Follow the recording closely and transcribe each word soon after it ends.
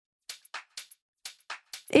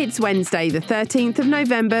It's Wednesday, the 13th of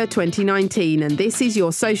November 2019, and this is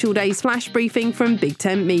your Social Days flash briefing from Big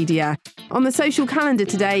Tent Media. On the social calendar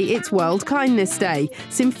today, it's World Kindness Day,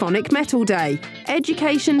 Symphonic Metal Day,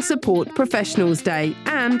 Education Support Professionals Day,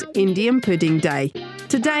 and Indian Pudding Day.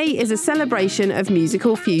 Today is a celebration of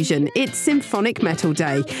musical fusion. It's Symphonic Metal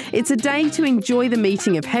Day. It's a day to enjoy the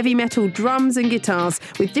meeting of heavy metal drums and guitars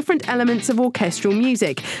with different elements of orchestral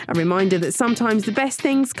music. A reminder that sometimes the best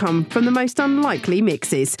things come from the most unlikely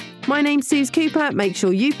mixes. My name's Suze Cooper. Make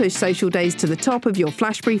sure you push Social Days to the top of your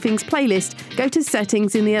Flash Briefings playlist. Go to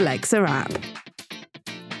Settings in the Alexa app.